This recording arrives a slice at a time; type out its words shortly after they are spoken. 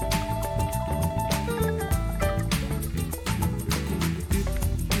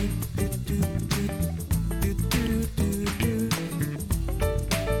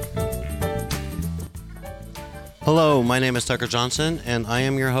Hello, my name is Tucker Johnson, and I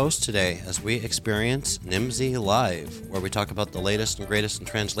am your host today as we experience Nimdzi Live, where we talk about the latest and greatest in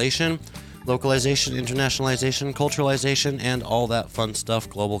translation, localization, internationalization, culturalization, and all that fun stuff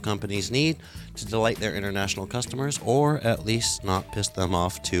global companies need to delight their international customers, or at least not piss them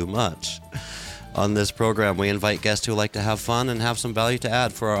off too much. On this program, we invite guests who like to have fun and have some value to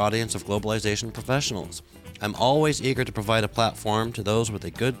add for our audience of globalization professionals. I'm always eager to provide a platform to those with a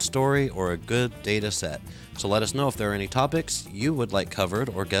good story or a good data set. So let us know if there are any topics you would like covered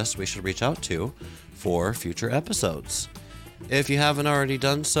or guests we should reach out to for future episodes. If you haven't already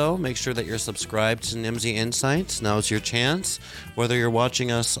done so, make sure that you're subscribed to Nimdzi Insights. Now's your chance. Whether you're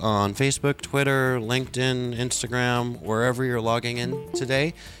watching us on Facebook, Twitter, LinkedIn, Instagram, wherever you're logging in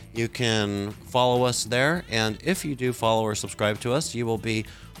today, you can follow us there. And if you do follow or subscribe to us, you will be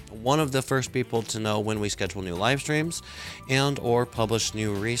one of the first people to know when we schedule new live streams and or publish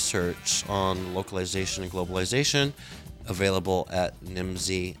new research on localization and globalization available at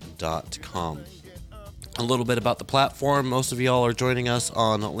nimdzi.com. A little bit about the platform. Most of y'all are joining us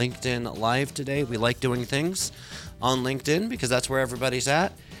on LinkedIn Live today. We like doing things on LinkedIn because that's where everybody's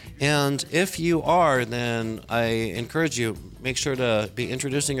at. And if you are, then I encourage you, make sure to be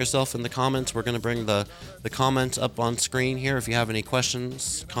introducing yourself in the comments. We're going to bring the comments up on screen here. If you have any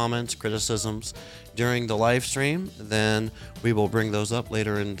questions, comments, criticisms during the live stream, then we will bring those up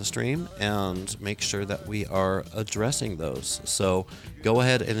later in the stream and make sure that we are addressing those. So go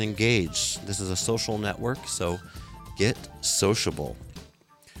ahead and engage. This is a social network, so get sociable.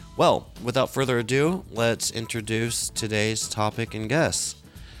 Well, without further ado, let's introduce today's topic and guests.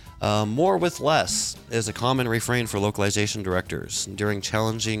 More with less is a common refrain for localization directors. During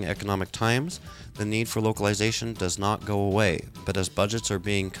challenging economic times, the need for localization does not go away, but as budgets are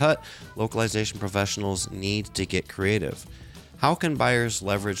being cut, localization professionals need to get creative. How can buyers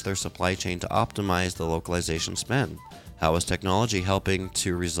leverage their supply chain to optimize the localization spend? How is technology helping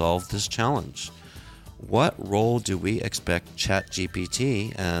to resolve this challenge? What role do we expect Chat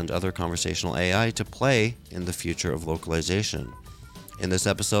GPT and other conversational AI to play in the future of localization? In this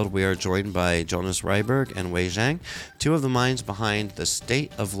episode, we are joined by Jonas Ryberg and Wei Zhang, two of the minds behind the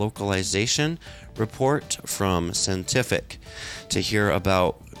State of Localization report from Centific, to hear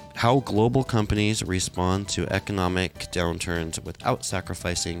about how global companies respond to economic downturns without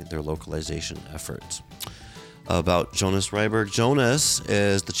sacrificing their localization efforts. About Jonas Ryberg. Jonas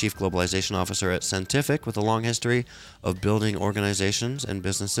is the Chief Globalization Officer at Centific with a long history of building organizations and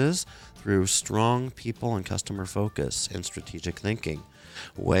businesses through strong people and customer focus and strategic thinking.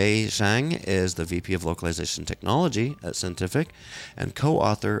 Wei Zhang is the VP of Localization Technology at Centific and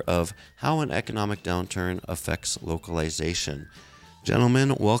co-author of How an Economic Downturn Affects Localization.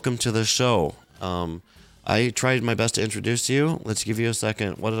 Gentlemen, welcome to the show. I tried my best to introduce you. Let's give you a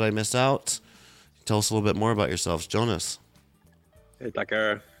second. What did I miss out? Tell us a little bit more about yourselves. Jonas. Hey,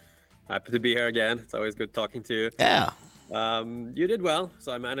 Tucker. Happy to be here again. It's always good talking to you. Yeah. You did well.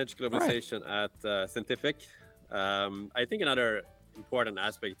 So I manage globalization at Centific. I think another important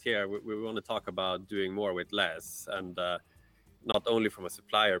aspect here, we want to talk about doing more with less, and not only from a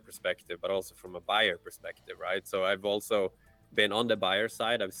supplier perspective, but also from a buyer perspective, right? So I've also been on the buyer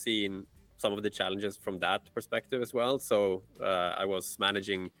side. I've seen some of the challenges from that perspective as well. So I was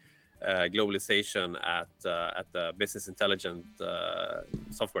managing globalization at the business intelligence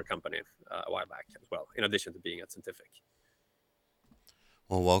software company a while back as well, in addition to being at Centific.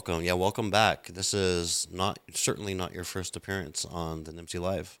 Well, welcome. Yeah, welcome back. This is certainly not your first appearance on the Nimdzi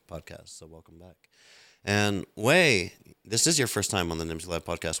Live podcast, so welcome back. And Wei, this is your first time on the Nimdzi Live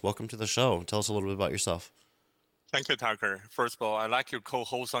podcast. Welcome to the show. Tell us a little bit about yourself. Thank you, Tucker. First of all, I like your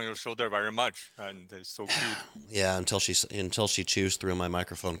co-host on your shoulder very much, and it's so cute. Yeah, until she chews through my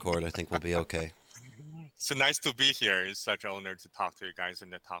microphone cord, I think we'll be okay. So nice to be here. It's such an honor to talk to you guys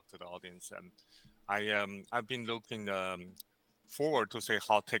and to talk to the audience. I've been looking forward to say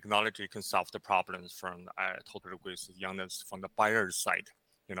how technology can solve the problems from. I totally agree with Jonas from the buyer's side.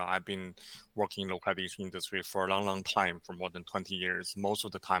 You know, I've been working in the localization industry for a long time, for more than 20 years. Most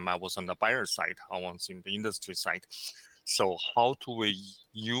of the time I was on the buyer side, I was in the industry side. So how do we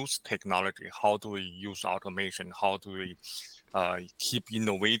use technology? How do we use automation? How do we keep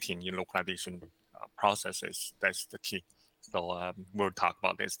innovating in localization processes? That's the key. So we'll talk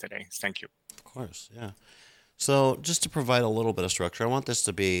about this today. Thank you. Of course, yeah. So just to provide a little bit of structure, I want this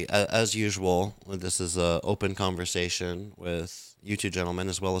to be, as usual, this is an open conversation with you two gentlemen,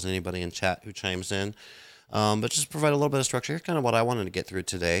 as well as anybody in chat who chimes in. But just provide a little bit of structure, kind of what I wanted to get through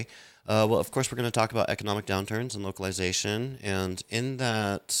today. Well, of course, we're going to talk about economic downturns and localization. And in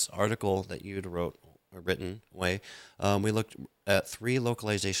that article that you'd written, Wei, we looked at 3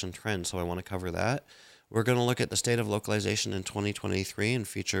 localization trends, so I want to cover that. We're going to look at the state of localization in 2023 and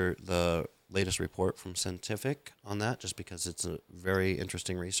feature the latest report from Centific on that, just because it's a very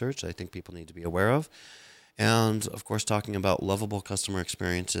interesting research I think people need to be aware of. And, of course, talking about lovable customer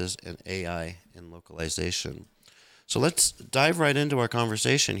experiences and AI in localization. So let's dive right into our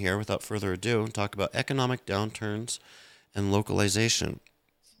conversation here without further ado and talk about economic downturns and localization.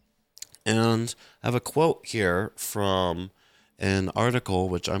 And I have a quote here from an article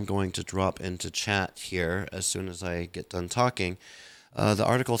which I'm going to drop into chat here as soon as I get done talking. The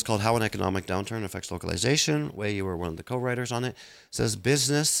article is called How an Economic Downturn Affects Localization. Wei, you were one of the co-writers on it. It says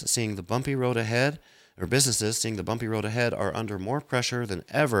businesses seeing the bumpy road ahead are under more pressure than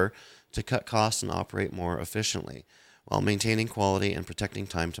ever to cut costs and operate more efficiently while maintaining quality and protecting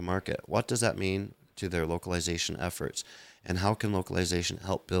time to market. What does that mean to their localization efforts? And how can localization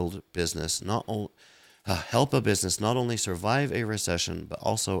help a business not only survive a recession, but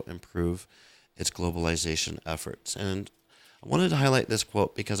also improve its globalization efforts? And I wanted to highlight this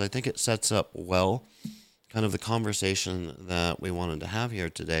quote because I think it sets up well kind of the conversation that we wanted to have here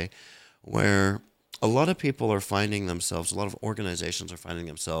today, where a lot of people are finding themselves, a lot of organizations are finding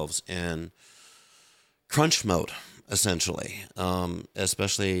themselves in crunch mode, essentially,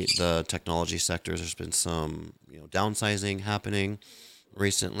 especially the technology sectors. There's been some downsizing happening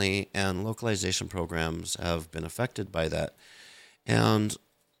recently, and localization programs have been affected by that. And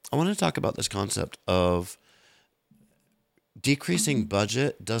I want to talk about this concept of decreasing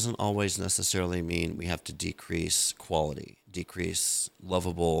budget doesn't always necessarily mean we have to decrease quality, decrease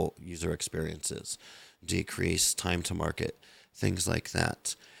lovable user experiences, decrease time to market, things like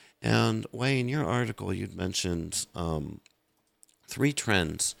that. And Wei, in your article, you'd mentioned 3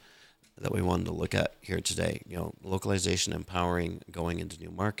 trends that we wanted to look at here today. Localization empowering going into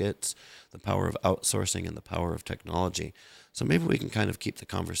new markets, the power of outsourcing, and the power of technology. So maybe we can kind of keep the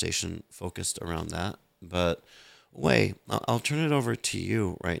conversation focused around that. But Wei, I'll turn it over to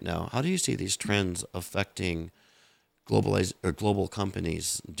you right now. How do you see these trends affecting global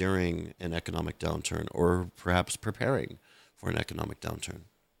companies during an economic downturn, or perhaps preparing for an economic downturn?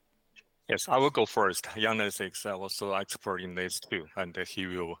 Yes, I will go first. Jonas is also expert in this too, and he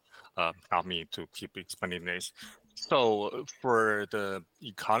will help me to keep expanding this. So for the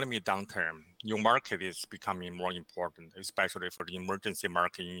economy downturn, new market is becoming more important, especially for the emergency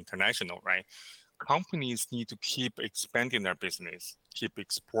market in international, right? Companies need to keep expanding their business, keep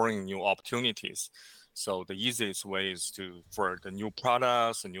exploring new opportunities. So the easiest way is for the new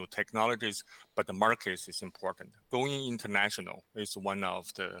products and new technologies, but the market is important. Going international is one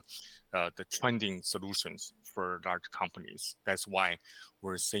of the trending solutions for large companies. That's why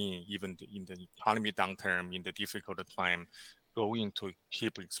we're seeing even in the economy downturn, in the difficult time, going to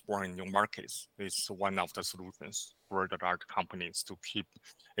keep exploring new markets is one of the solutions for the large companies to keep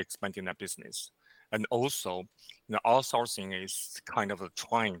expanding their business. And also, outsourcing is kind of a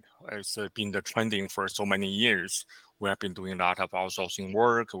trend. It's been the trending for so many years. We have been doing a lot of outsourcing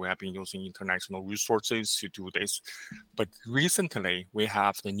work. We have been using international resources to do this. But recently, we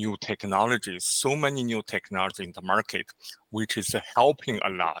have the new technologies, so many new technologies in the market, which is helping a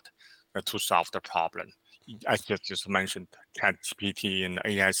lot to solve the problem. I just mentioned Chat GPT and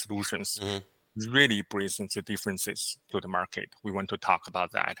AI solutions. Really brings the differences to the market. We want to talk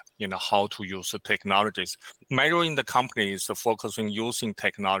about that, how to use the technologies. Majority in the company is focusing using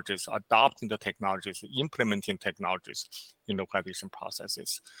technologies, adopting the technologies, implementing technologies in localization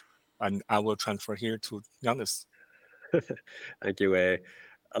processes. And I will transfer here to Jonas. Thank you, Wei.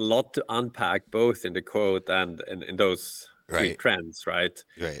 A lot to unpack both in the quote and in those 3 trends, right?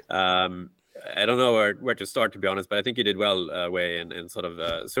 Right. I don't know where to start, to be honest, but I think you did well, Wei, in sort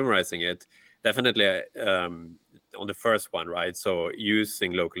of summarizing it. Definitely on the first one, right? So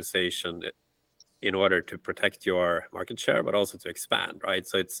using localization in order to protect your market share, but also to expand, right?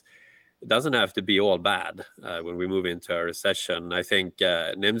 So it doesn't have to be all bad when we move into a recession. I think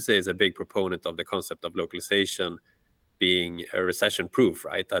Nimdzi is a big proponent of the concept of localization being a recession proof,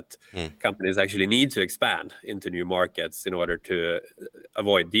 right? That companies actually need to expand into new markets in order to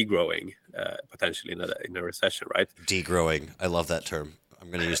avoid degrowing potentially in a recession, right? Degrowing. I love that term. I'm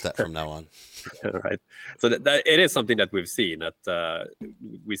going to use that from now on. Right. So that it is something that we've seen, that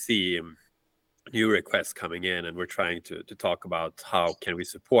we see new requests coming in, and we're trying to talk about how can we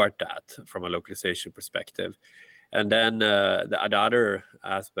support that from a localization perspective. And then the other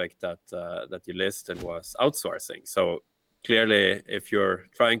aspect that you listed was outsourcing. So clearly, if you're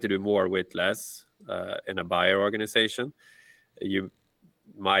trying to do more with less in a buyer organization, you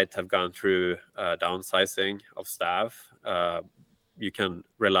might have gone through downsizing of staff. You can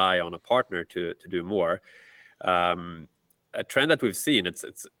rely on a partner to do more. A trend that we've seen, it's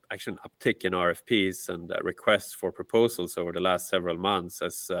actually an uptick in RFPs and requests for proposals over the last several months,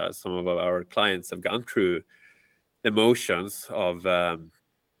 as some of our clients have gone through the motions of the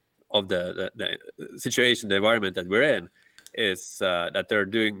situation, the environment that we're in, is that they're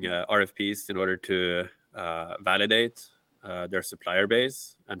doing RFPs in order to validate their supplier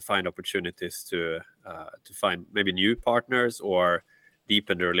base and find opportunities to find maybe new partners or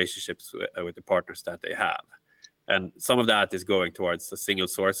deepen the relationships with the partners that they have. And some of that is going towards a single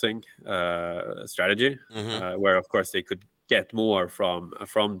sourcing strategy, where of course they could get more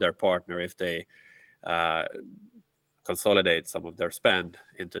from their partner if they consolidate some of their spend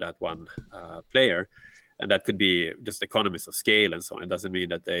into that one player. And that could be just economies of scale and so on. It doesn't mean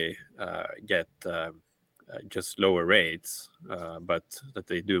that they get just lower rates, but that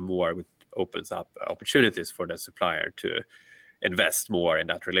they do more, which opens up opportunities for the supplier to invest more in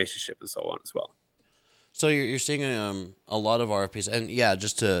that relationship and so on as well. So you're seeing a lot of RFPs, and yeah,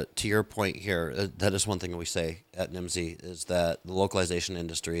 just to your point here, that is one thing we say at Nimdzi, is that the localization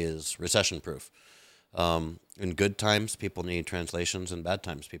industry is recession-proof. In good times, people need translations. In bad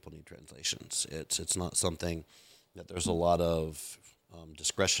times, people need translations. It's not something that there's a lot of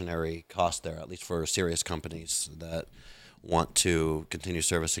discretionary cost there, at least for serious companies that want to continue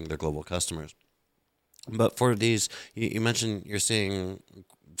servicing their global customers. But for these, you mentioned you're seeing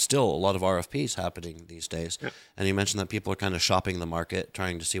still a lot of RFPs happening these days, and you mentioned that people are kind of shopping the market,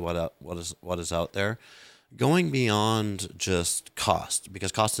 trying to see what is out there. Going beyond just cost,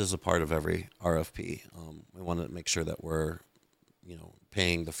 because cost is a part of every RFP. We want to make sure that we're,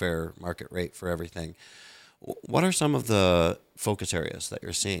 paying the fair market rate for everything. What are some of the focus areas that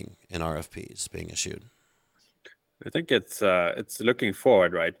you're seeing in RFPs being issued? I think it's looking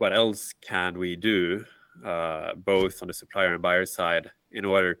forward, right? What else can we do, both on the supplier and buyer side, in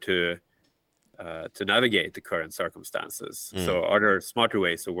order to navigate the current circumstances? So, are there smarter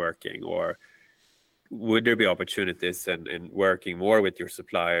ways of working, or would there be opportunities in working more with your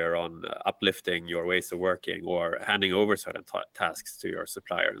supplier on uplifting your ways of working, or handing over certain tasks to your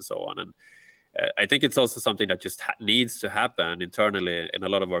supplier and so on? And I think it's also something that just needs to happen internally in a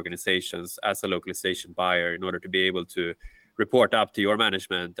lot of organizations as a localization buyer, in order to be able to report up to your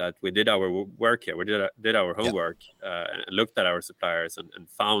management that we did our work here, we did our homework, and looked at our suppliers and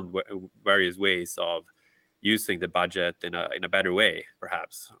found various ways of using the budget in a better way,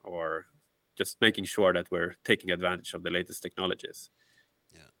 perhaps, or just making sure that we're taking advantage of the latest technologies.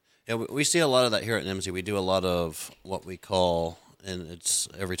 Yeah, we see a lot of that here at Nimdzi. We do a lot of what we call, and it's,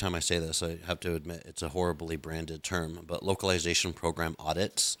 every time I say this, I have to admit it's a horribly branded term, but localization program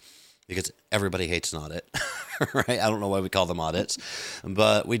audits, because everybody hates an audit, right? I don't know why we call them audits,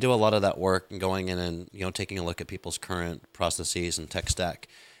 but we do a lot of that work and going in and, taking a look at people's current processes and tech stack.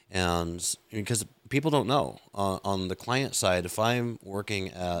 And because people don't know, on the client side, if I'm working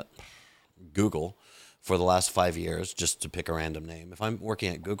at Google for the last 5 years, just to pick a random name, if I'm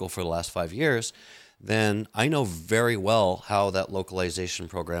working at Google for the last 5 years, then I know very well how that localization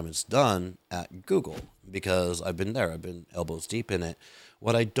program is done at Google, because I've been there. I've been elbows deep in it.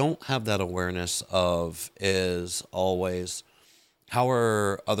 What I don't have that awareness of is always, how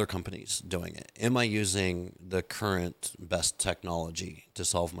are other companies doing it? Am I using the current best technology to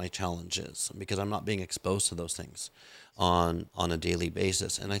solve my challenges? Because I'm not being exposed to those things on a daily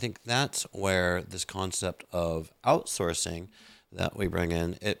basis. And I think that's where this concept of outsourcing that we bring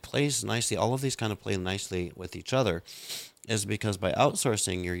in, it plays nicely. All of these kind of play nicely with each other, is because by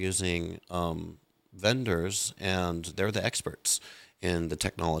outsourcing, you're using vendors, and they're the experts in the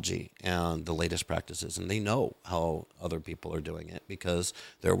technology and the latest practices, and they know how other people are doing it because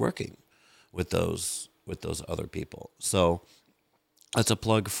they're working with those other people. So that's a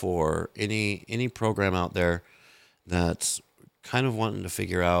plug for any program out there that's kind of wanting to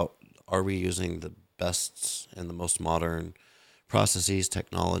figure out, are we using the best and the most modern processes,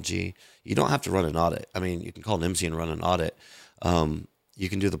 technology? You don't have to run an audit. I mean, you can call Nimdzi and run an audit. You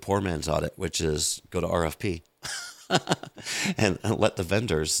can do the poor man's audit, which is go to RFP and let the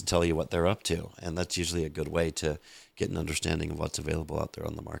vendors tell you what they're up to. And that's usually a good way to get an understanding of what's available out there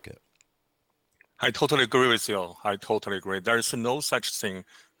on the market. I totally agree with you. I totally agree. There is no such thing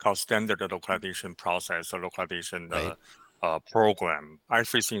called standard localization process or localization program.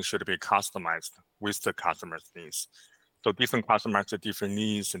 Everything should be customized with the customer's needs. So different customers have different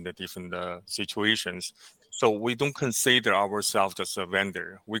needs and the different situations. So we don't consider ourselves as a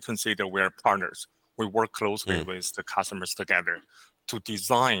vendor. We consider we're partners. We work closely with the customers together to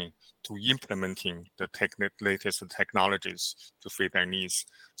design, to implementing the latest technologies to fit their needs.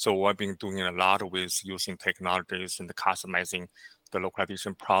 So I've been doing a lot with using technologies and customizing the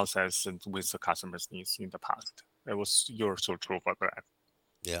localization process and with the customer's needs in the past. You're so true about that.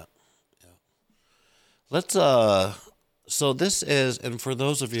 Yeah. Let's so this is, and for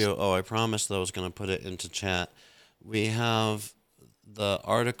those of you, I promised that I was going to put it into chat. We have the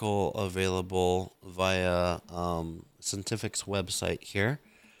article available via Centific's website here.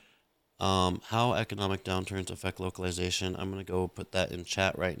 How economic downturns affect localization. I'm going to go put that in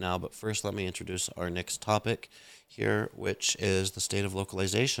chat right now, but first let me introduce our next topic here, which is the state of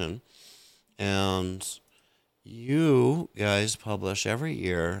localization. And you guys publish every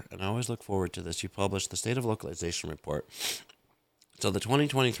year, and I always look forward to this. You publish the State of Localization report. So the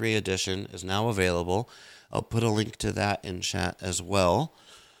 2023 edition is now available. I'll put a link to that in chat as well.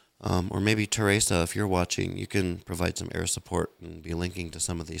 Or maybe Teresa, if you're watching, you can provide some air support and be linking to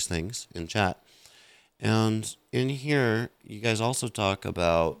some of these things in chat. And in here, you guys also talk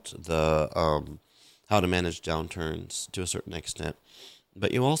about the how to manage downturns to a certain extent.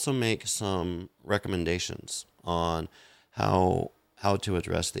 But you also make some recommendations on how to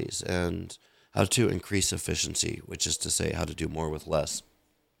address these and how to increase efficiency, which is to say how to do more with less.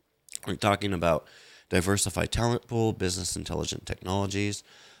 We're talking about diversify talent pool, business intelligent technologies,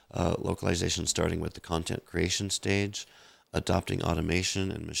 localization starting with the content creation stage, adopting automation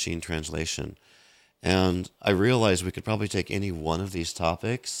and machine translation. And I realized we could probably take any one of these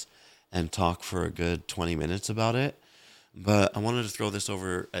topics and talk for a good 20 minutes about it. But I wanted to throw this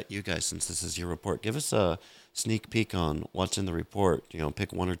over at you guys since this is your report. Give us a sneak peek on what's in the report.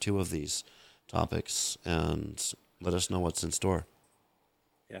 Pick one or two of these topics and let us know what's in store.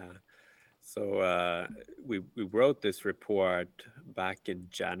 Yeah. So we wrote this report back in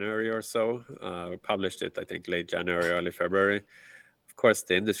January or so. We published it, I think, late January, early February. Of course,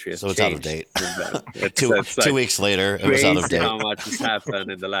 the industry has So it's changed. out of date. It's two weeks later, it was out of crazy date. how much has happened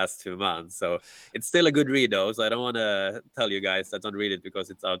in the last 2 months. So it's still a good read, though. So I don't want to tell you guys that don't read it because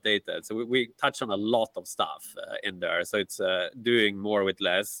it's outdated. So we touch on a lot of stuff in there. So it's doing more with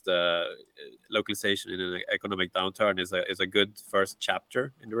less. Localization in an economic downturn is a good first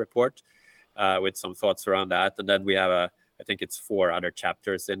chapter in the report with some thoughts around that. And then we have I think it's 4 other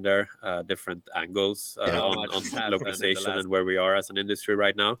chapters in there, different angles on localization and where we are as an industry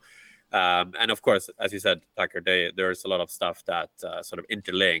right now. And of course, as you said, Tucker, there's a lot of stuff that sort of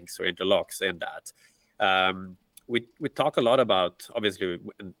interlinks or interlocks in that. We talk a lot about, obviously,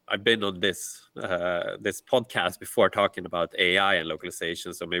 I've been on this podcast before talking about AI and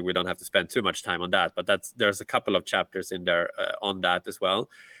localization, so maybe we don't have to spend too much time on that. But there's a couple of chapters in there on that as well.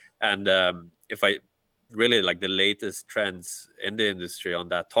 And if I really like the latest trends in the industry on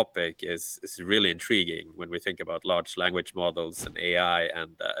that topic is really intriguing when we think about large language models and AI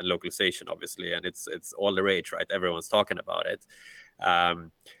and localization, obviously, and it's all the rage, right? Everyone's talking about it.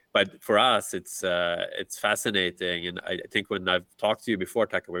 But for us, it's fascinating, and I think when I've talked to you before,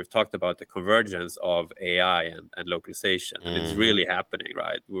 Tucker, we've talked about the convergence of AI and localization, and it's really happening,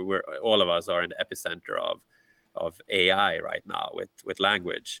 right? We're all of us are in the epicenter of AI right now with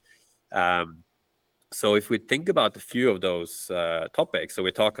language. So if we think about a few of those topics, so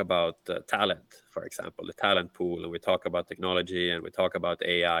we talk about talent, for example, the talent pool, and we talk about technology, and we talk about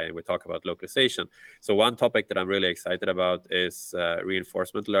AI, and we talk about localization. So one topic that I'm really excited about is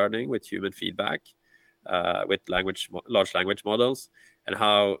reinforcement learning with human feedback, with large language models, and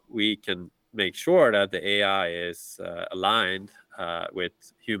how we can make sure that the AI is aligned with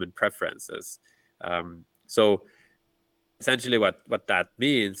human preferences. So essentially what that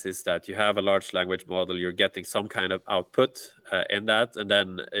means is that you have a large language model, you're getting some kind of output in that, and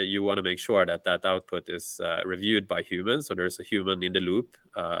then you want to make sure that that output is reviewed by humans. So there's a human in the loop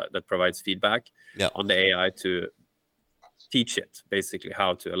that provides feedback on the AI to teach it basically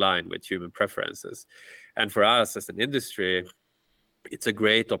how to align with human preferences. And for us as an industry, it's a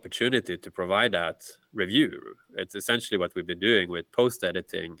great opportunity to provide that review. It's essentially what we've been doing with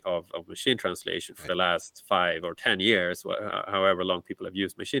post-editing of machine translation for the last 5 or 10 years, however long people have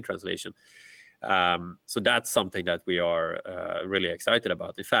used machine translation. So that's something that we are really excited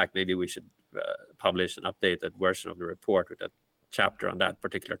about. In fact, maybe we should publish an updated version of the report with a chapter on that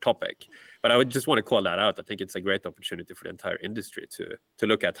particular topic. But I would just want to call that out. I think it's a great opportunity for the entire industry to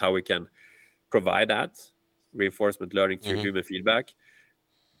look at how we can provide that reinforcement learning through human feedback,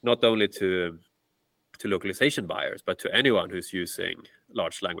 not only to localization buyers, but to anyone who's using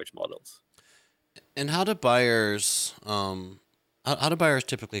large language models. And how do buyers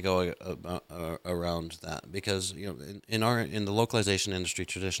typically go around that? Because in the localization industry,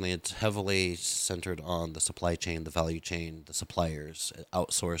 traditionally it's heavily centered on the supply chain, the value chain, the suppliers,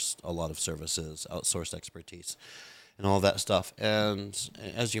 outsourced a lot of services, outsourced expertise, and all that stuff. And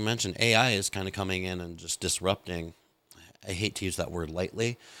as you mentioned, AI is kind of coming in and just disrupting I hate to use that word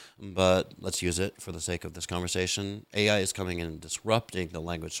lightly, but let's use it for the sake of this conversation. AI is coming in and disrupting the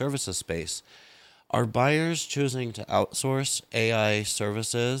language services space. Are buyers choosing to outsource AI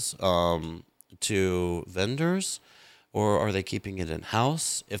services to vendors, or are they keeping it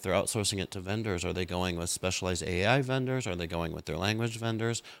in-house? If they're outsourcing it to vendors, are they going with specialized AI vendors? Are they going with their language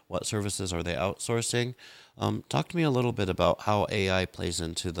vendors? What services are they outsourcing? Talk to me a little bit about how AI plays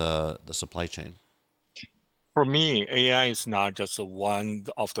into the supply chain. For me, AI is not just one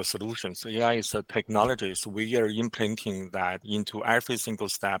of the solutions. AI is a technology. So we are implementing that into every single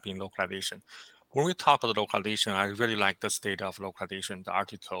step in localization. When we talk about localization, I really like the State of Localization, the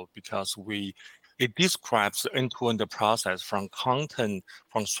article, because it describes the end-to-end process from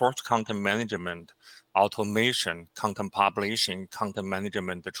source content management, automation, content publishing, content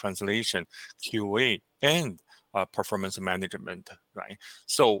management, the translation, QA, and performance management, right?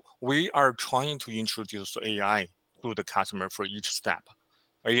 So we are trying to introduce AI to the customer for each step.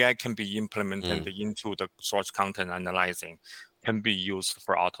 AI can be implemented into the source content analyzing, can be used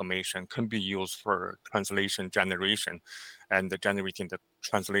for automation, can be used for translation generation, and generating the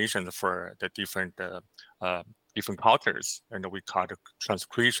translation for the different cultures, and we call it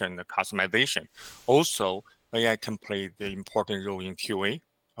transcription, the customization. Also, AI can play the important role in QA.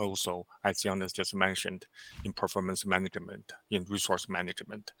 Also, as Jonas just mentioned, in performance management, in resource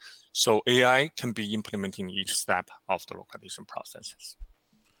management. So AI can be implemented in each step of the localization processes.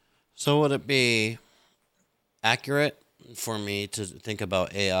 So would it be accurate for me to think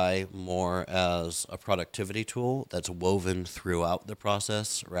about AI more as a productivity tool that's woven throughout the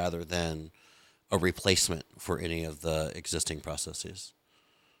process rather than a replacement for any of the existing processes?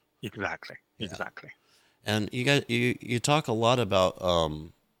 Exactly. Yeah. Exactly. And you guys, you talk a lot about.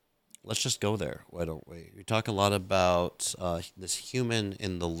 Let's just go there. Why don't we? You talk a lot about this human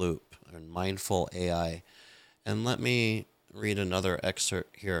in the loop and mindful AI. And let me read another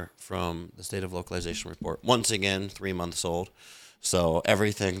excerpt here from the State of Localization report. Once again, 3 months old. So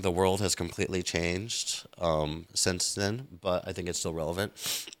everything, the world has completely changed since then, but I think it's still relevant.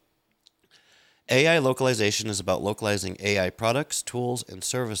 AI localization is about localizing AI products, tools, and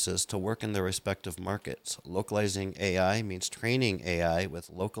services to work in their respective markets. Localizing AI means training AI with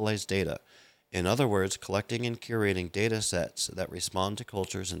localized data. In other words, collecting and curating data sets that respond to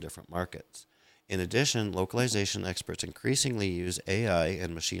cultures in different markets. In addition, localization experts increasingly use AI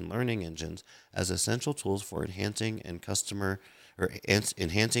and machine learning engines as essential tools for enhancing end customer experience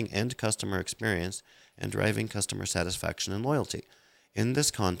and driving customer satisfaction and loyalty. In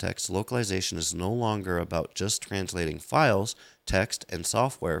this context, localization is no longer about just translating files, text, and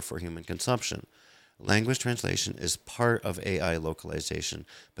software for human consumption. Language translation is part of AI localization,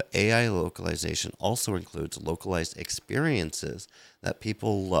 but AI localization also includes localized experiences that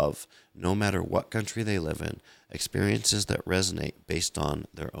people love, no matter what country they live in, experiences that resonate based on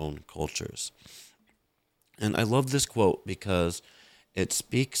their own cultures. And I love this quote because it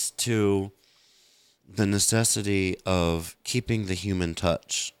speaks to the necessity of keeping the human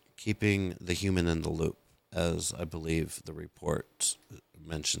touch, keeping the human in the loop, as I believe the report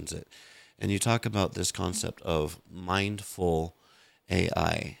mentions it. And you talk about this concept of mindful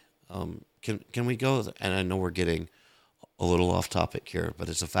AI. Can we go? And I know we're getting a little off topic here, but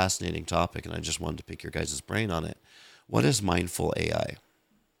it's a fascinating topic, and I just wanted to pick your guys' brain on it. What is mindful AI?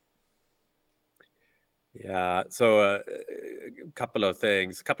 Yeah, so a couple of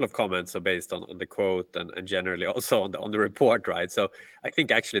things, a couple of comments are based on the quote and generally also on the report, right? So I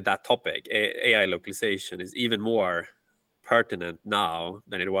think actually that topic, AI localization, is even more pertinent now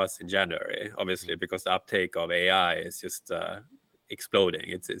than it was in January, obviously, because the uptake of AI is just exploding.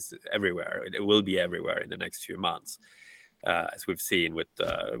 It's everywhere. It will be everywhere in the next few months. As we've seen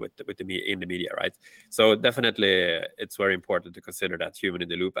in the media, right? So definitely, it's very important to consider that human in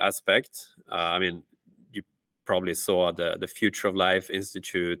the loop aspect. I mean, you probably saw the Future of Life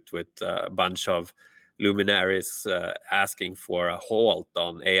Institute with a bunch of luminaries asking for a halt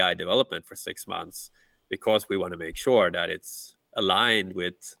on AI development for 6 months because we want to make sure that it's aligned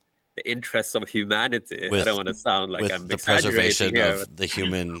with the interests of humanity. I don't want to sound like I'm the exaggerating preservation here, of the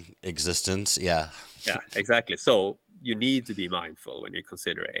human existence. Yeah. yeah, exactly. So you need to be mindful when you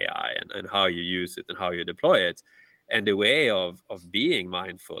consider AI and how you use it and how you deploy it. And the way of being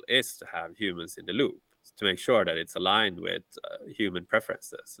mindful is to have humans in the loop to make sure that it's aligned with human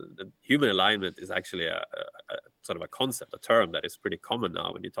preferences. And human alignment is actually a sort of a concept, a term that is pretty common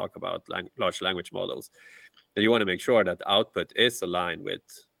now when you talk about large language models. And you want to make sure that the output is aligned with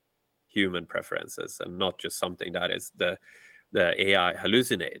human preferences and not just something that is the AI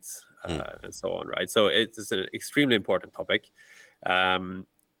hallucinates and so on, right? So it's an extremely important topic.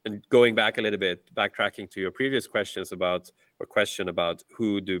 and going back a little bit, backtracking to your previous question about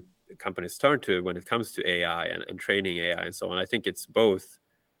who do companies turn to when it comes to AI and training AI and so on. I think it's both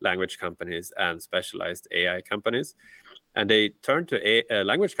language companies and specialized AI companies. And they turn to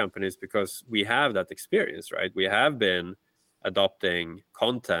language companies because we have that experience, right? We have been adopting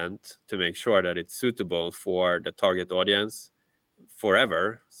content to make sure that it's suitable for the target audience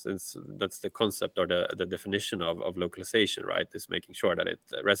forever, since that's the concept or the definition of localization, right? Is making sure that it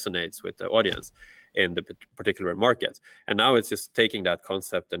resonates with the audience in the particular market. And now it's just taking that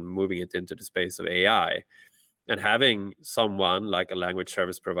concept and moving it into the space of AI, and having someone like a language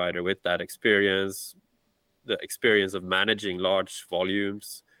service provider with that experience, the experience of managing large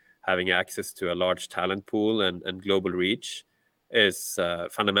volumes, having access to a large talent pool and global reach is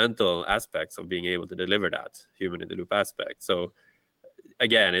fundamental aspects of being able to deliver that human in the loop aspect. So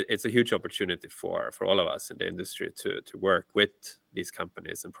again, it's a huge opportunity for all of us in the industry to work with these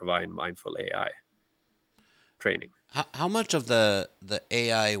companies and provide mindful AI training. How much of the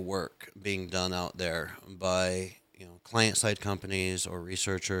AI work being done out there by client side companies or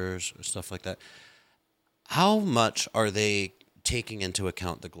researchers or stuff like that, how much are they taking into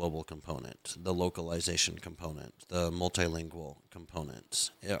account the global component, the localization component, the multilingual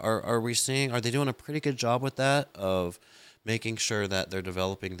components? Are they doing a pretty good job with that, of making sure that they're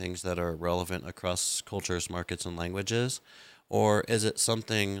developing things that are relevant across cultures, markets, and languages? Or is it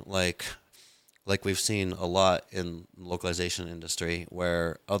something like we've seen a lot in the localization industry,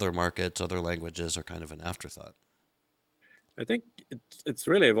 where other markets, other languages are kind of an afterthought? I think it's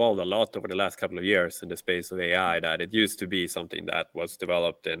really evolved a lot over the last couple of years in the space of AI, that it used to be something that was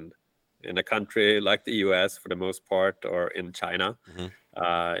developed in a country like the US for the most part, or in China. Mm-hmm.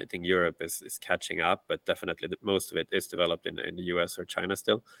 I think Europe is catching up, but definitely most of it is developed in the US or China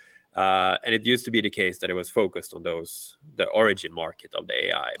still. And it used to be the case that it was focused on the origin market of the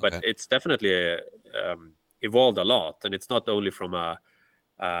AI, but Okay. it's definitely evolved a lot. And it's not only from a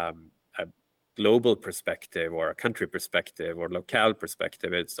global perspective or a country perspective or locale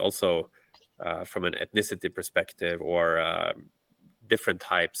perspective, it's also from an ethnicity perspective, or different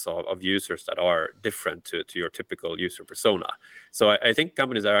types of users that are different to your typical user persona. So I think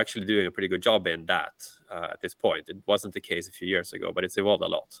companies are actually doing a pretty good job in that at this point. It wasn't the case a few years ago, but it's evolved a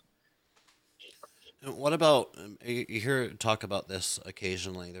lot. What about, you hear talk about this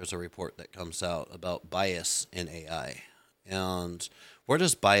occasionally, there's a report that comes out about bias in AI. And where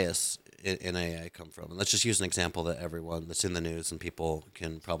does bias in AI come from? And let's just use an example that everyone that's in the news and people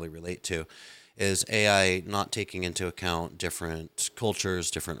can probably relate to. Is AI not taking into account different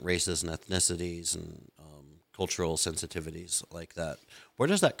cultures, different races and ethnicities, and cultural sensitivities like that? Where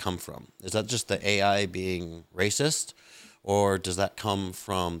does that come from? Is that just the AI being racist? Or does that come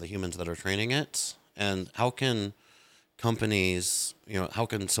from the humans that are training it? And how can companies, how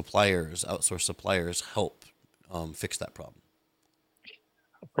can outsource suppliers help fix that problem?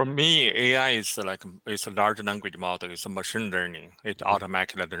 For me, AI is it's a large language model. It's a machine learning. It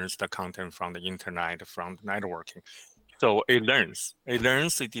automatically learns the content from the internet, from the networking. So it learns.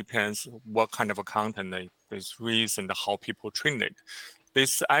 It depends what kind of a content it is raised and how people train it.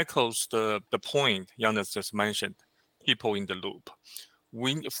 This echoes the point Jonas just mentioned, people in the loop.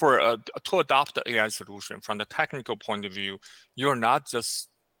 To adopt the AI solution from the technical point of view, you're not just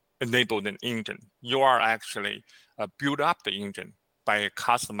enabled an engine. You are actually build up the engine by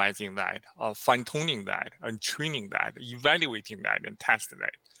customizing that, fine-tuning that, and training that, evaluating that, and testing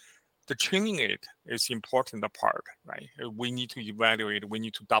that. The training it is important part, right? We need to evaluate, we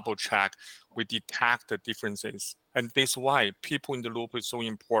need to double check, we detect the differences. And that's why people in the loop is so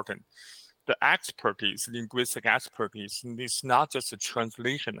important. The expertise, linguistic expertise, is not just a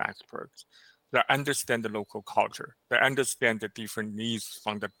translation expert. They understand the local culture. They understand the different needs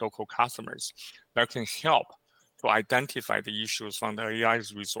from the local customers. That can help to identify the issues from the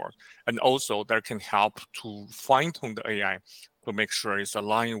AI's resource. And also that can help to fine-tune the AI to make sure it's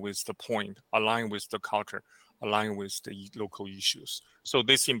aligned with the point, aligned with the culture, aligned with the local issues. So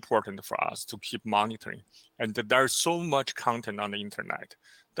this is important for us to keep monitoring. And there's so much content on the internet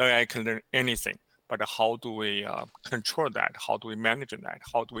that AI can learn anything, but how do we control that? How do we manage that?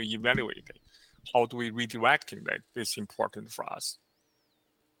 How do we evaluate it? How do we redirect that? This is important for us.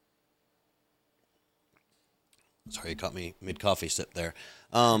 Sorry, you caught me mid-coffee sip there.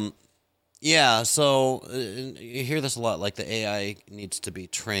 Yeah, so you hear this a lot, like the AI needs to be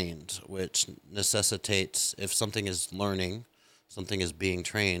trained, which necessitates, if something is learning, something is being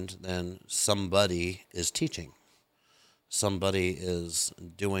trained, then somebody is teaching. Somebody is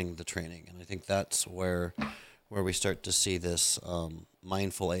doing the training. And I think that's where we start to see this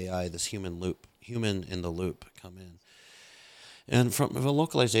mindful AI, this human in the loop come in. And from a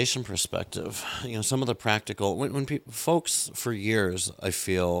localization perspective, some of the practical, when folks for years, I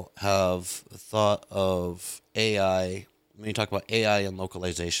feel, have thought of AI, when you talk about AI and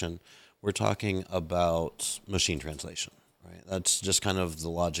localization, we're talking about machine translation, right? That's just kind of the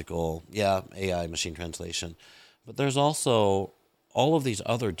logical, AI, machine translation. But there's also all of these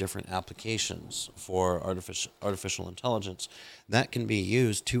other different applications for artificial intelligence that can be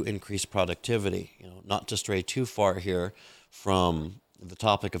used to increase productivity. Not to stray too far here from the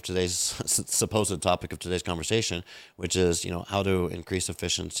topic of today's supposed topic of today's conversation, which is how to increase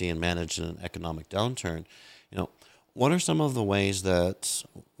efficiency and manage an economic downturn. What are some of the ways that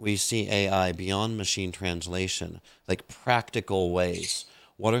we see AI beyond machine translation, like practical ways?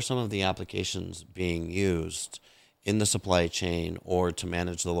 What are some of the applications being used in the supply chain or to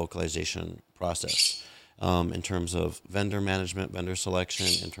manage the localization process, in terms of vendor management, vendor selection,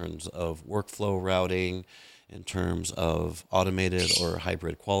 in terms of workflow routing, in terms of automated or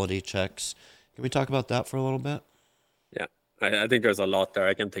hybrid quality checks? Can we talk about that for a little bit? Yeah, I think there's a lot there.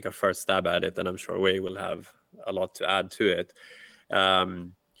 I can take a first stab at it, and I'm sure Wei will have a lot to add to it.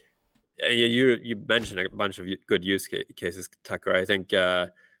 You mentioned a bunch of good use cases, Tucker. I think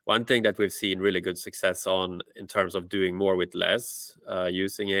one thing that we've seen really good success on in terms of doing more with less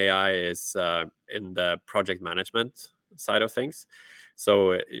using AI is in the project management side of things.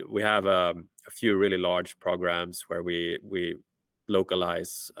 So we have a few really large programs where we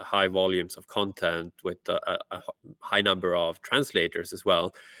localize high volumes of content with a high number of translators as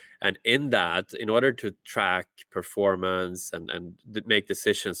well. And in that, in order to track performance and make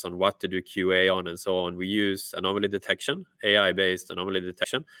decisions on what to do QA on and so on, we use anomaly detection, AI-based anomaly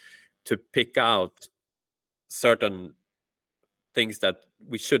detection, to pick out certain things that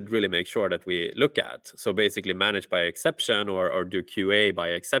we should really make sure that we look at. So basically manage by exception or do QA by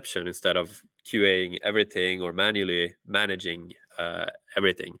exception instead of QAing everything or manually managing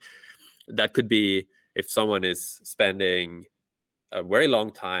everything. That could be if someone is spending a very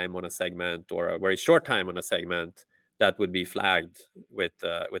long time on a segment or a very short time on a segment, that would be flagged with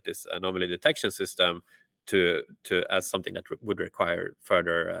this anomaly detection system to as something that would require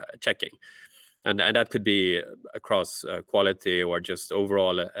further checking. And that could be across quality or just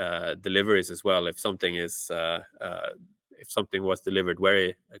overall deliveries as well. If something was delivered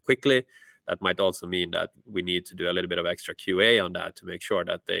very quickly, that might also mean that we need to do a little bit of extra QA on that to make sure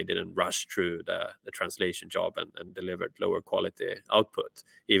that they didn't rush through the translation job and delivered lower quality output,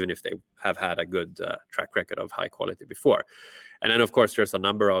 even if they have had a good track record of high quality before. And then, of course, there's a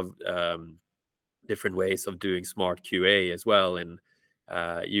number of different ways of doing smart QA as well, in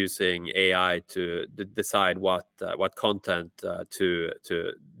using AI to decide what content to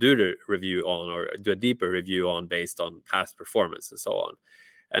do the review on or do a deeper review on based on past performance and so on.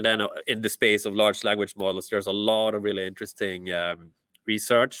 And then in the space of large language models, there's a lot of really interesting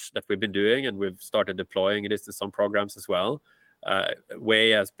research that we've been doing, and we've started deploying this in some programs as well.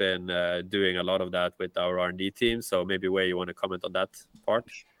 Wei has been doing a lot of that with our R&D team. So maybe Wei, you want to comment on that part?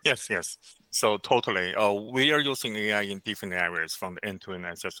 Yes. So totally. We are using AI in different areas from the end to end,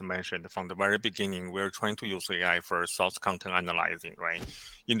 as just mentioned. From the very beginning, we're trying to use AI for source content analyzing, right?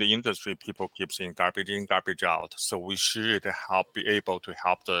 In the industry, people keep saying garbage in, garbage out. So we should be able to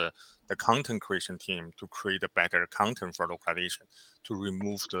help the content creation team to create a better content for localization, to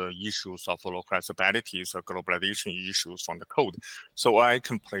remove the issues of localizabilities or globalization issues from the code. So AI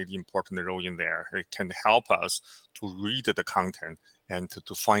can play the important role in there. It can help us to read the content and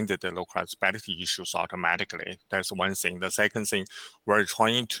to find the localizability issues automatically. That's one thing. The second thing, we're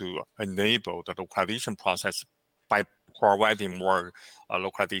trying to enable the localization process by providing more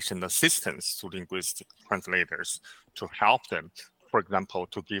localization assistance to linguistic translators to help them. For example,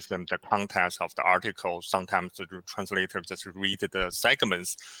 to give them the context of the article. Sometimes the translator just read the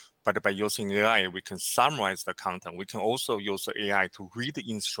segments, but by using AI, we can summarize the content. We can also use AI to read the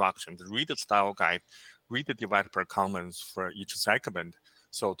instructions, read the style guide, read the developer comments for each segment.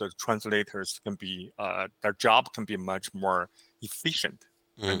 So the translators can be, their job can be much more efficient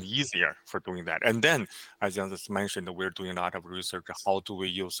and easier for doing that. And then, as I just mentioned, we're doing a lot of research. How do we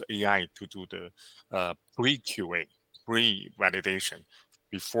use AI to do the pre-QA, pre-validation?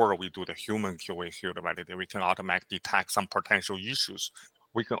 Before we do the human QA field validation, we can automatically detect some potential issues.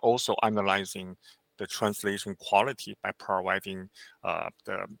 We can also analyzing the translation quality by providing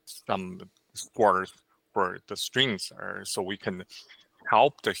some scores for the strings, so we can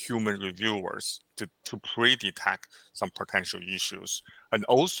help the human reviewers to pre-detect some potential issues. And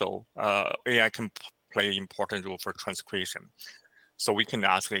also, AI can play an important role for transcription. So we can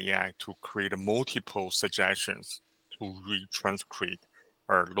ask the AI to create multiple suggestions to retranscribe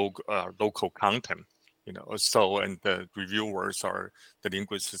our local content. so, and the reviewers or the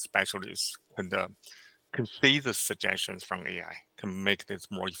linguist specialists can see the suggestions from AI, can make this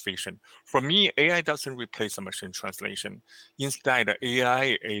more efficient. For me, AI doesn't replace the machine translation. Instead,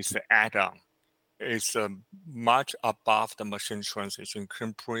 AI is an add-on. It's much above the machine translation,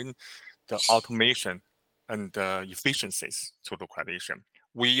 can bring the automation and efficiencies to localization.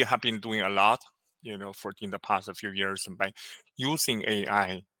 We have been doing a lot, for in the past few years, and by using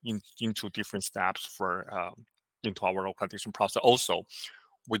AI into different steps for into our localization process. Also,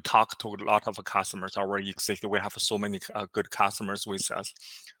 we talk to a lot of customers already existing. We have so many good customers with us.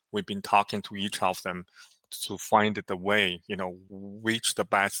 We've been talking to each of them to find the way, which the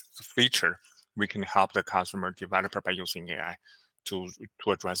best feature we can help the customer developer by using AI to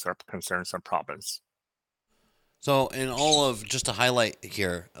address their concerns and problems. So, in all of, just to highlight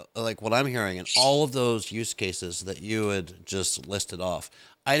here, like what I'm hearing in all of those use cases that you had just listed off,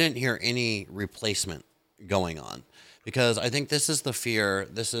 I didn't hear any replacement going on, because I think this is the fear.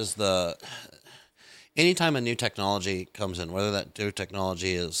 This is the, anytime a new technology comes in, whether that new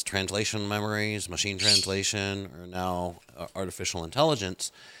technology is translation memories, machine translation, or now artificial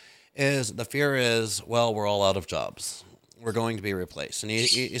intelligence, is the fear is, well, we're all out of jobs. We're going to be replaced. And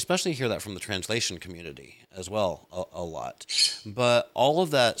you especially hear that from the translation community as well a lot. But all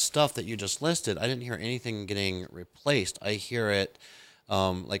of that stuff that you just listed, I didn't hear anything getting replaced. I hear it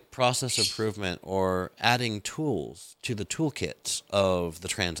like process improvement or adding tools to the toolkits of the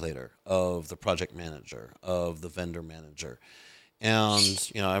translator, of the project manager, of the vendor manager.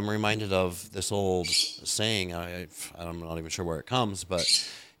 And, I'm reminded of this old saying, I'm not even sure where it comes, but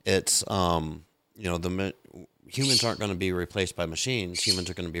it's, humans aren't going to be replaced by machines. Humans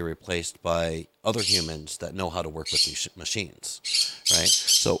are going to be replaced by other humans that know how to work with machines, right?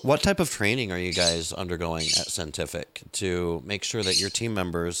 So what type of training are you guys undergoing at Centific to make sure that your team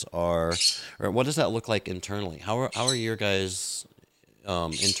members are, or what does that look like internally? How are your guys'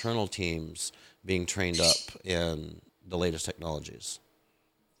 internal teams being trained up in the latest technologies?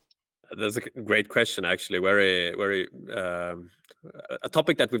 That's a great question, actually. Very, very a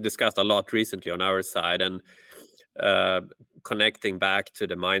topic that we've discussed a lot recently on our side, and connecting back to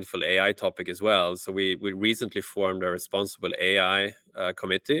the mindful AI topic as well. So we recently formed a responsible AI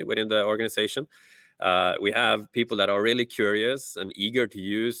committee within the organization. We have people that are really curious and eager to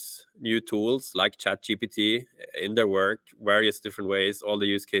use new tools like Chat GPT in their work, various different ways, all the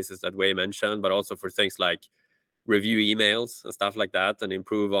use cases that Wei mentioned, but also for things like review emails and stuff like that and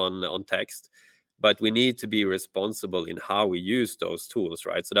improve on text. But we need to be responsible in how we use those tools,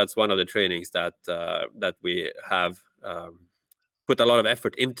 right? So that's one of the trainings that we have put a lot of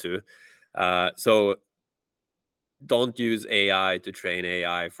effort into. So don't use AI to train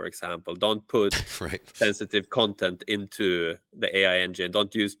AI, for example. Don't put Right. sensitive content into the AI engine.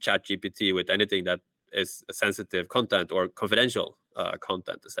 Don't use Chat GPT with anything that is sensitive content or confidential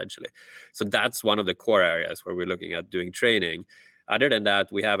content, essentially. So that's one of the core areas where we're looking at doing training. Other than that,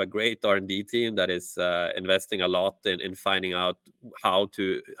 we have a great R&D team that is investing a lot in finding out how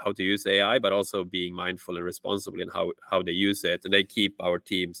to use AI, but also being mindful and responsible in how they use it, and they keep our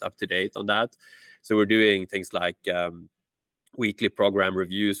teams up to date on that. So we're doing things like weekly program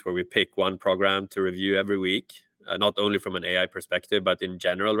reviews, where we pick one program to review every week, not only from an AI perspective, but in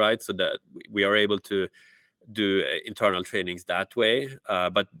general, right? So that we are able to do internal trainings that way.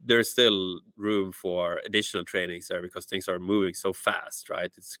 But there's still room for additional trainings there because things are moving so fast,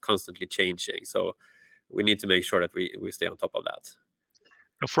 right? It's constantly changing. So we need to make sure that we stay on top of that.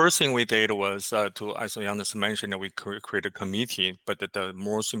 The first thing we did was as Jonas mentioned, we created a committee, but the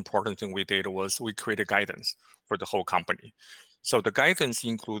most important thing we did was we created guidance for the whole company. So the guidance,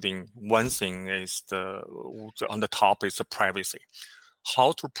 including one thing is on the top is the privacy,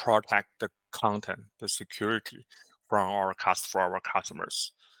 how to protect the content, the security for our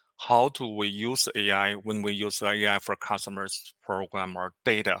customers. How do we use AI when we use AI for customers' program or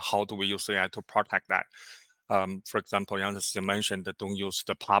data? How do we use AI to protect that? For example, Jonas mentioned that don't use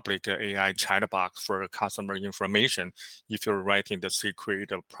the public AI chat box for customer information. If you're writing the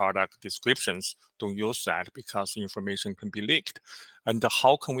secret product descriptions, don't use that because information can be leaked. And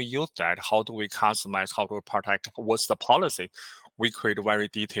how can we use that? How do we customize? How do we protect? What's the policy? We create very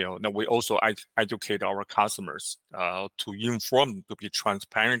detailed. Now we also educate our customers to inform, to be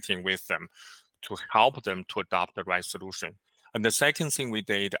transparent with them, to help them to adopt the right solution. And the second thing we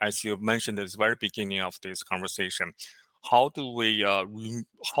did, as you mentioned at the very beginning of this conversation, how do we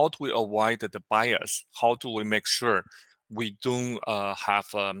avoid the bias? How do we make sure we don't have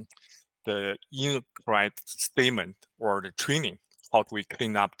the incorrect statement or the training how do we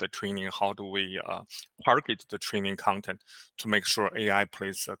clean up the training, how do we target the training content to make sure AI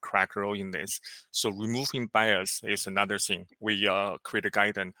plays a correct role in this. So removing bias is another thing. We create a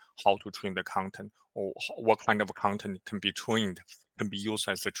guidance how to train the content, or what kind of content can be trained, can be used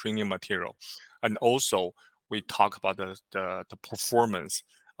as a training material. And also we talk about the performance,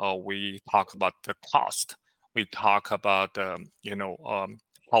 we talk about the cost, we talk about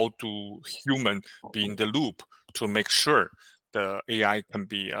how do human be in the loop to make sure the AI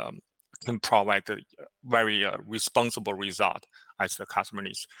can provide a very responsible result as the customer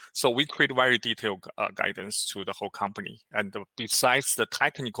needs. So we create very detailed guidance to the whole company. And besides the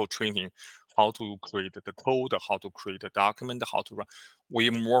technical training, how to create the code, how to create a document, how to run,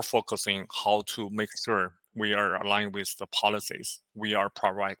 we're more focusing how to make sure we are aligned with the policies. We are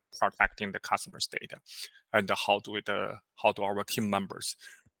protecting the customer's data, and how do our team members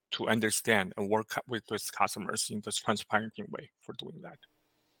to understand and work with those customers in this transparent way for doing that.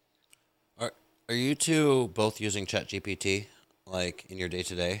 Are you two both using Chat GPT like in your day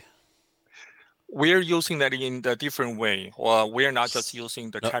to day? We're using that in a different way. We're not just using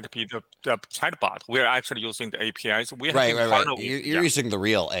the chatbot. We're actually using the APIs. We have been Right. You're using the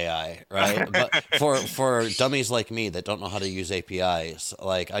real AI, right? But for dummies like me that don't know how to use APIs,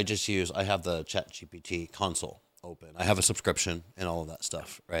 like I have the Chat GPT console open. I have a subscription and all of that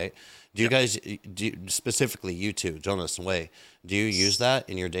stuff, right? Do you guys, specifically you two, Jonas and Wei, do you use that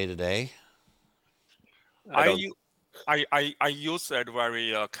in your day to day? I use that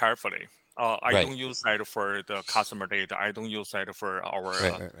very carefully. I don't use that for the customer data. I don't use that for our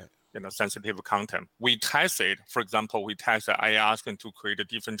sensitive content. We test it. For example, I ask them to create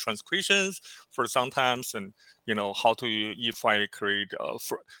different transcriptions for sometimes, and how to, if I create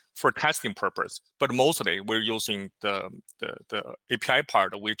for testing purpose. But mostly we're using the API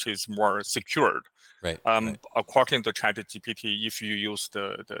part, which is more secured. Right. According to Chat GPT, if you use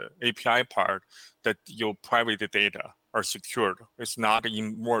the API part, that your private data are secured. It's not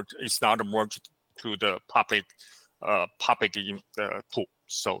merged to the public tool.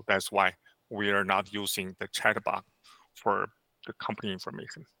 So that's why we are not using the chatbot for the company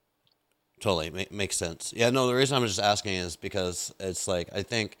information. Totally makes sense. Yeah, no, the reason I'm just asking is because it's like I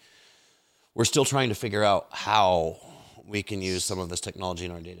think we're still trying to figure out how we can use some of this technology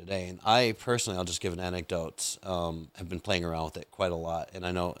in our day to day. And I personally, I'll just give an anecdote, have been playing around with it quite a lot. And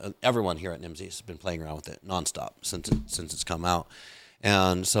I know everyone here at Nimdzi has been playing around with it nonstop since it's come out.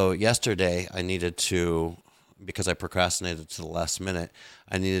 And so yesterday I needed to, because I procrastinated to the last minute,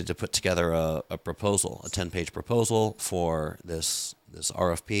 I needed to put together a proposal, a 10-page proposal for this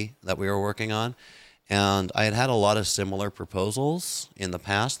RFP that we were working on. And I had a lot of similar proposals in the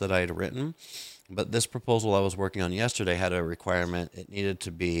past that I had written. But this proposal I was working on yesterday had a requirement. It needed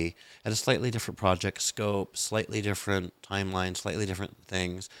to be at a slightly different project scope, slightly different timeline, slightly different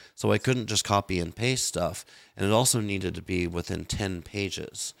things. So I couldn't just copy and paste stuff. And it also needed to be within 10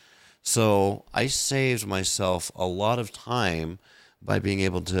 pages. So I saved myself a lot of time by being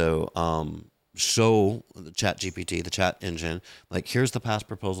able to show the Chat GPT, the chat engine, like, here's the past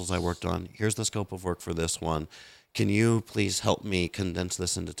proposals I worked on. Here's the scope of work for this one. Can you please help me condense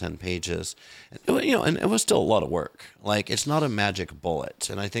this into 10 pages? And it was still a lot of work. Like, it's not a magic bullet.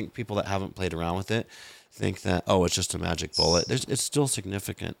 And I think people that haven't played around with it think that, oh, it's just a magic bullet. It's still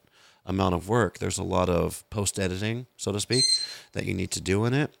significant amount of work. There's a lot of post-editing, so to speak, that you need to do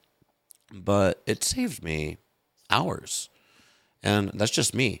in it. But it saved me hours. And that's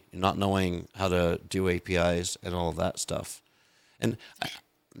just me not knowing how to do APIs and all of that stuff. And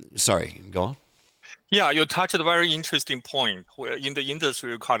sorry, go on. Yeah, you touched a very interesting point. Where in the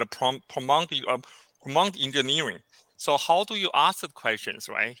industry, we call it prompt engineering. So how do you ask the questions,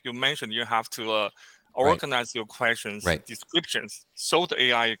 right? You mentioned you have to organize your questions, descriptions, so the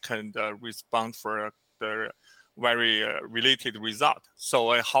AI can respond for the very related result.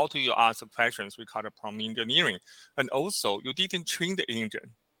 So how do you ask the questions? We call it prompt engineering. And also, you didn't train the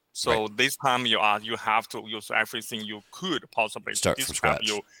engine. So this time you have to use everything you could possibly start to from describe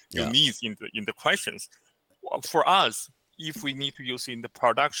scratch. your needs in the questions. For us, if we need to use in the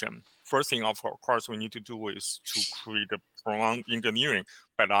production, first thing of course we need to do is to create a prompt engineering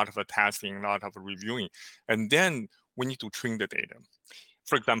by a lot of testing, a lot of reviewing, and then we need to train the data.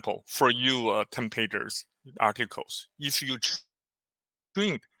 For example, for you 10 pages articles, if you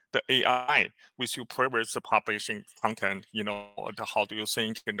train the AI with your previous publishing content, how do you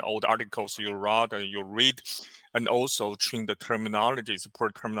think in the old articles you read, and also train the terminologies, per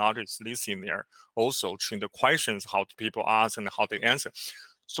terminologies listed there. Also train the questions, how people ask and how they answer.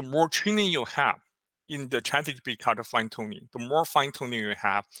 So more training you have in the Chat GPT kind of fine tuning, the more fine tuning you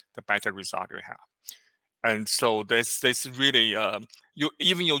have, the better result you have. And so this really you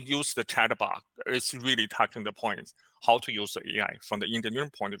use the chatbot, it's really touching the point how to use the AI from the engineering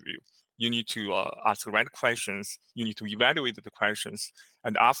point of view. You need to ask the right questions. You need to evaluate the questions,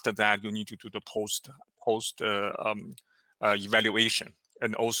 and after that, you need to do the post evaluation,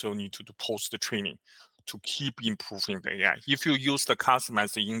 and also need to do post training to keep improving the AI. If you use the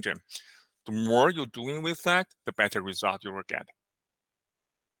customized engine, the more you're doing with that, the better result you will get.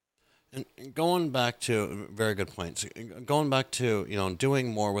 And going back to very good points. Going back to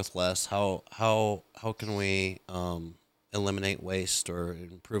doing more with less. How can we eliminate waste or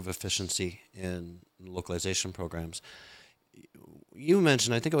improve efficiency in localization programs? You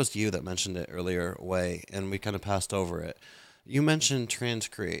mentioned, I think it was you that mentioned it earlier, Wei, and we kind of passed over it. You mentioned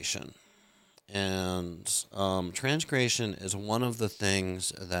transcreation, and transcreation is one of the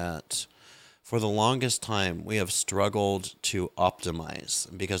things that for the longest time, we have struggled to optimize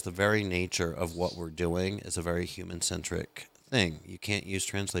because the very nature of what we're doing is a very human-centric thing. You can't use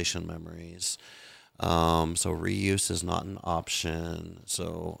translation memories. So reuse is not an option.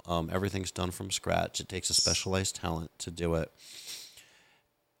 So everything's done from scratch. It takes a specialized talent to do it.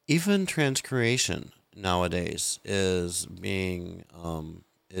 Even transcreation nowadays is being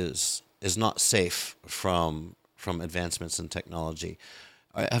is not safe from advancements in technology.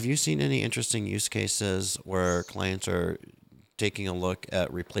 Have you seen any interesting use cases where clients are taking a look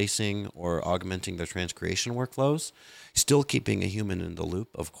at replacing or augmenting their transcreation workflows, still keeping a human in the loop,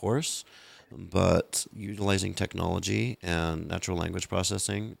 of course, but utilizing technology and natural language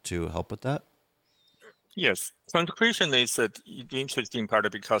processing to help with that? Yes, transcreation is the interesting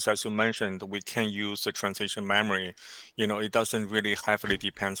part because, as you mentioned, we can use the translation memory. It doesn't really heavily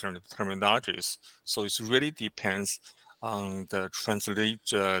depend on the terminologies. So it really depends on the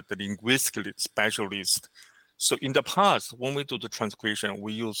the linguistic specialist. So in the past, when we do the transcription,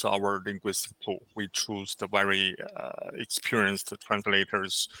 we use our linguistic pool. We choose the very experienced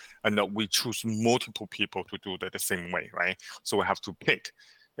translators, and we choose multiple people to do that the same way, right? So we have to pick.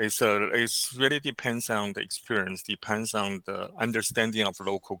 It's really depends on the experience, depends on the understanding of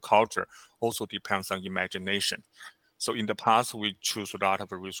local culture, also depends on imagination. So in the past, we choose a lot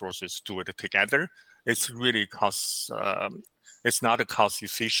of resources to do it together. It's really it's not cost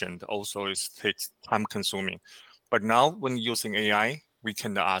efficient. Also, it takes time consuming. But now when using AI, we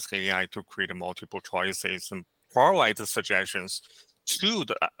can ask AI to create multiple choices and provide the suggestions to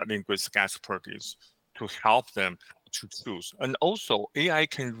the linguistic expertise to help them to choose. And also AI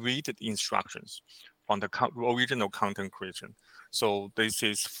can read the instructions from the original content creation. So this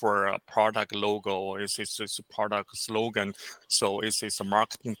is for a product logo, this is a product slogan, so this is a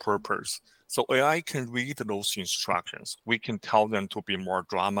marketing purpose. So AI can read those instructions. We can tell them to be more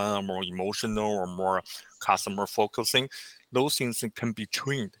drama, more emotional, or more customer focusing. Those things can be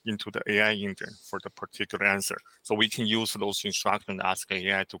trained into the AI engine for the particular answer. So we can use those instructions, ask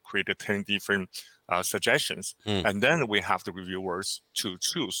AI to create 10 different suggestions. And then we have the reviewers to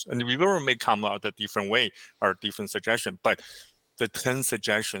choose. And the reviewer may come out a different way or different suggestion, but the 10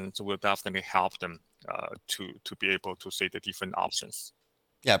 suggestions will definitely help them to be able to say the different options.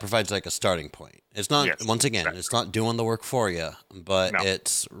 Yeah, it provides like a starting point. It's not, Yes, once again, exactly. It's not doing the work for you, but No.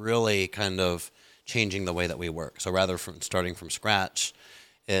 it's really kind of changing the way that we work. So rather from starting from scratch,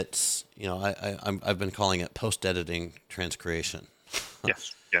 it's, I've been calling it post-editing transcreation.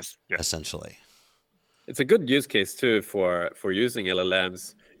 Yes. Essentially. It's a good use case too for using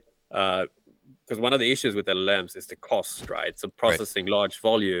LLMs, because one of the issues with LLMs is the cost, right? So processing large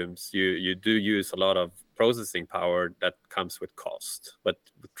volumes, you do use a lot of processing power that comes with cost. But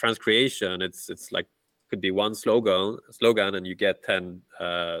with transcreation, it's like could be one slogan, and you get 10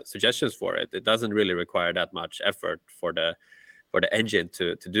 suggestions for it. It doesn't really require that much effort for the engine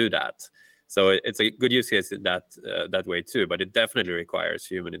to do that. So it's a good use case in that way too, but it definitely requires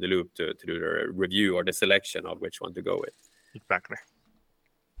human in the loop to do the review or the selection of which one to go with. Exactly.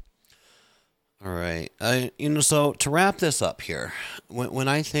 All right. So to wrap this up here, when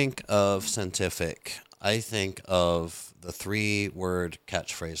I think of Centific, I think of the 3-word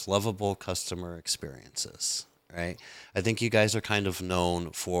catchphrase, lovable customer experiences, right? I think you guys are kind of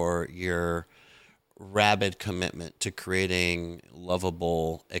known for your rabid commitment to creating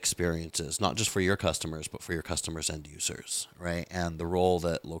lovable experiences, not just for your customers, but for your customers and users, right? And the role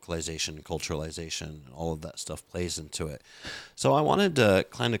that localization, culturalization, and all of that stuff plays into it. So I wanted to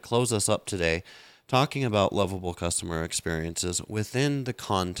kind of close us up today talking about lovable customer experiences within the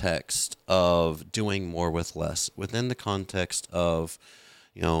context of doing more with less, within the context of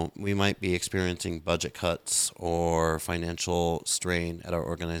we might be experiencing budget cuts or financial strain at our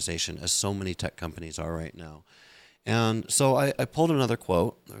organization, as so many tech companies are right now. And so I pulled another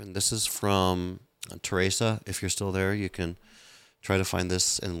quote, and this is from Teresa, if you're still there, you can try to find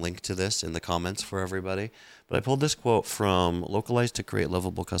this and link to this in the comments for everybody. But I pulled this quote from Localize to Create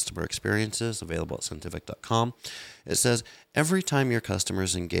Livable Customer Experiences, available at Centific.com. It says, every time your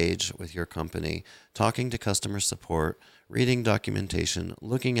customers engage with your company, talking to customer support, reading documentation,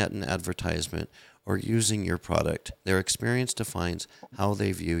 looking at an advertisement, or using your product, their experience defines how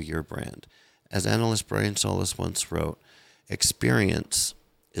they view your brand. As analyst Brian Solis once wrote, experience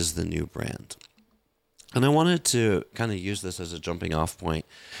is the new brand. And I wanted to kind of use this as a jumping off point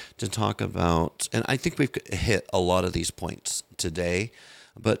to talk about, and I think we've hit a lot of these points today,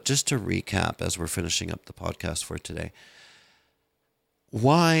 but just to recap as we're finishing up the podcast for today,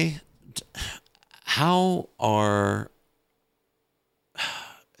 how are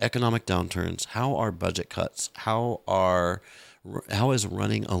economic downturns, how are budget cuts, how is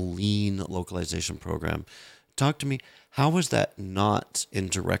running a lean localization program? Talk to me. How is that not in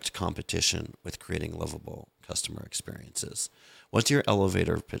direct competition with creating livable customer experiences? What's your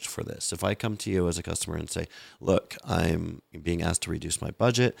elevator pitch for this? If I come to you as a customer and say, look, I'm being asked to reduce my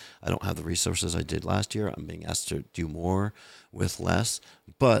budget. I don't have the resources I did last year. I'm being asked to do more with less,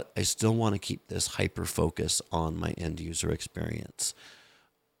 but I still want to keep this hyper focus on my end user experience.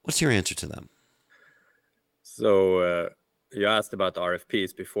 What's your answer to them? So you asked about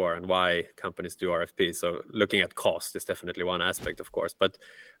RFPs before and why companies do RFPs. So looking at cost is definitely one aspect, of course. But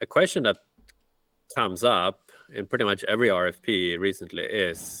a question that comes up in pretty much every RFP recently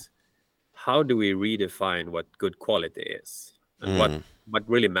is, how do we redefine what good quality is? And what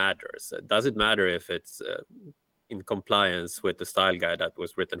really matters? Does it matter if it's in compliance with the style guide that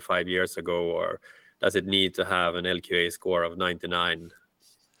was written 5 years ago, or does it need to have an LQA score of 99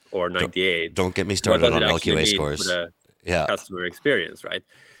 or 98? Don't get me started on LQA scores. For the customer experience, right?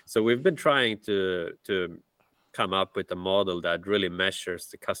 So we've been trying to come up with a model that really measures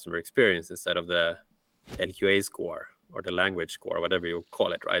the customer experience instead of the LQA score or the language score, whatever you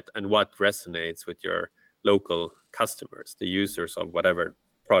call it, right? And what resonates with your local customers, the users of whatever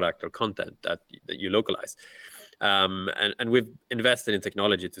product or content that you localize. And we've invested in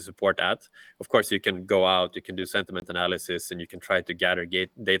technology to support that. Of course, you can go out, you can do sentiment analysis, and you can try to gather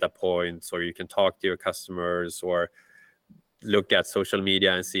data points, or you can talk to your customers, or look at social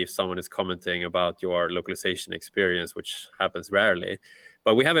media and see if someone is commenting about your localization experience, which happens rarely.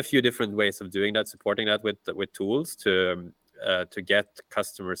 But we have a few different ways of doing that, supporting that with tools to get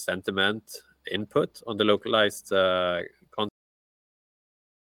customer sentiment input on the localized content.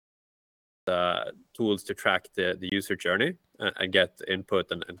 Tools to track the user journey and get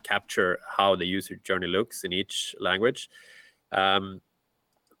input and capture how the user journey looks in each language. And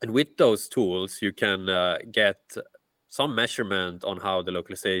with those tools, you can get some measurement on how the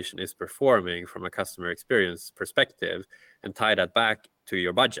localization is performing from a customer experience perspective and tie that back to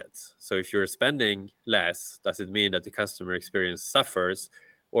your budgets. So if you're spending less, does it mean that the customer experience suffers?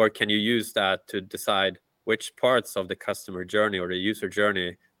 Or can you use that to decide which parts of the customer journey or the user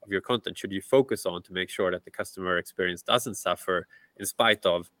journey of your content should you focus on to make sure that the customer experience doesn't suffer in spite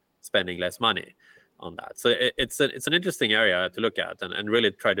of spending less money on that? So it's an interesting area to look at and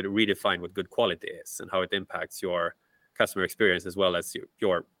really try to redefine what good quality is and how it impacts your customer experience as well as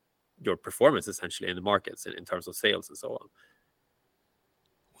your performance essentially in the markets in terms of sales and so on.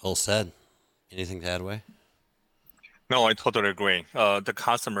 Well said. Anything to add, Wei? No, I totally agree. The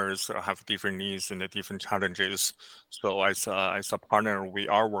customers have different needs and different challenges. So as a partner, we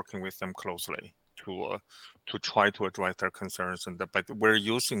are working with them closely to try to address their concerns. But we're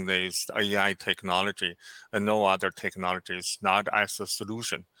using this AI technology and no other technologies, not as a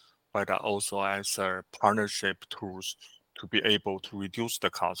solution, but also as a partnership tools to be able to reduce the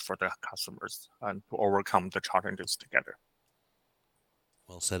cost for the customers and to overcome the challenges together.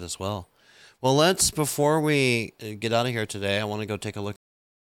 Well said as well. Well, before we get out of here today, I want to go take a look.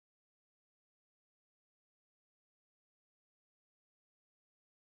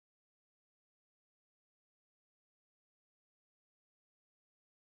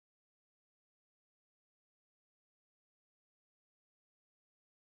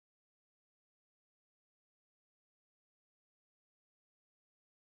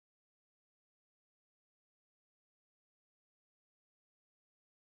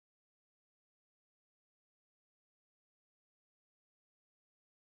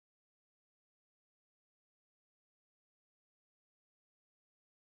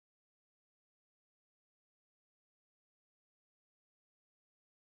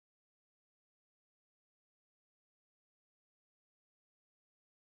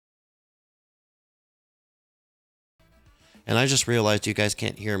 And I just realized you guys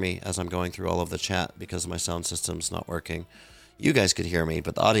can't hear me as I'm going through all of the chat because my sound system's not working. you guys could hear me,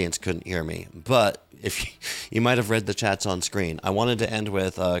 but the audience couldn't hear me. But if you might have read the chats on screen, I wanted to end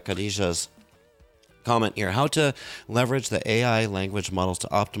with Khadijah's comment here. How to leverage the AI language models to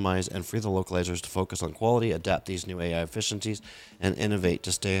optimize and free the localizers to focus on quality, adapt these new AI efficiencies, and innovate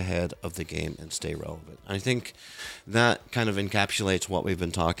to stay ahead of the game and stay relevant. I think that kind of encapsulates what we've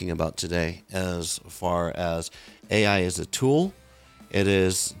been talking about today as far as AI is a tool. It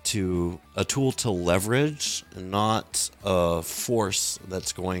is a tool to leverage, not a force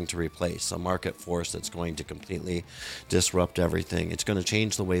that's going to replace, a market force that's going to completely disrupt everything. It's going to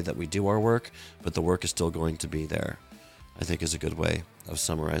change the way that we do our work, but the work is still going to be there, I think is a good way of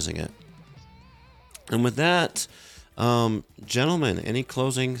summarizing it. And with that, gentlemen, any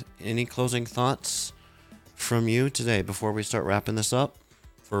closing thoughts from you today before we start wrapping this up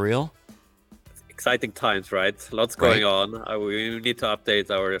for real? Exciting times, right? Lots going on. We need to update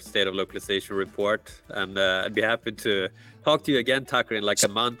our State of Localization report, and I'd be happy to talk to you again, Tucker, in like a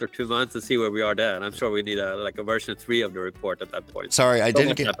month or 2 months to see where we are there. And I'm sure we need a version 3 of the report at that point. Sorry, I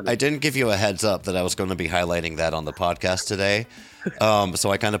didn't give you a heads up that I was going to be highlighting that on the podcast today.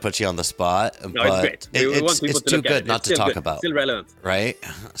 So I kind of put you on the spot. No, but it's great. It's too good not to talk about. Still relevant. Right?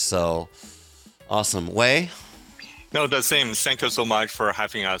 So awesome. Wei? No, the same. Thank you so much for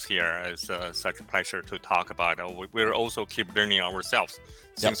having us here. It's such a pleasure to talk about it. We'll also keep learning ourselves.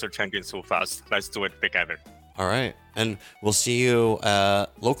 Things are changing so fast. Let's do it together. All right. And we'll see you at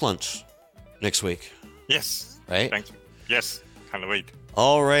Loc Lunch next week. Yes. Right? Thank you. Yes. Can't wait.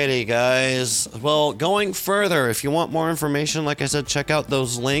 Alrighty, guys. Well, going further, if you want more information, like I said, check out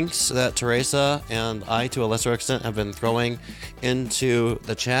those links that Teresa and I, to a lesser extent, have been throwing into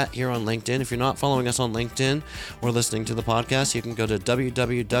the chat here on LinkedIn. If you're not following us on LinkedIn or listening to the podcast, you can go to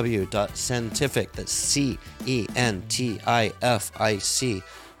www.centific, that's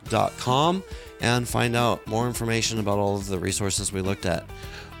CENTIFIC.com, and find out more information about all of the resources we looked at.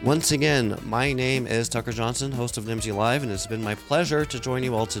 Once again, my name is Tucker Johnson, host of Nimdzi Live, and it's been my pleasure to join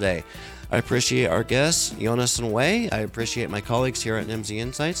you all today. I appreciate our guests, Jonas and Wei. I appreciate my colleagues here at Nimdzi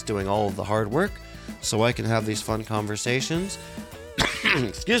Insights doing all of the hard work so I can have these fun conversations.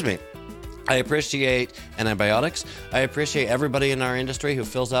 Excuse me. I appreciate antibiotics. I appreciate everybody in our industry who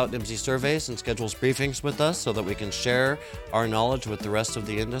fills out Nimdzi surveys and schedules briefings with us so that we can share our knowledge with the rest of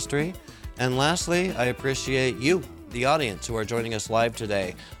the industry. And lastly, I appreciate you, the audience, who are joining us live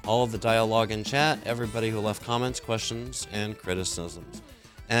today, all of the dialogue in chat, everybody who left comments, questions, and criticisms.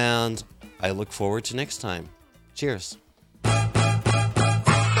 And I look forward to next time. Cheers.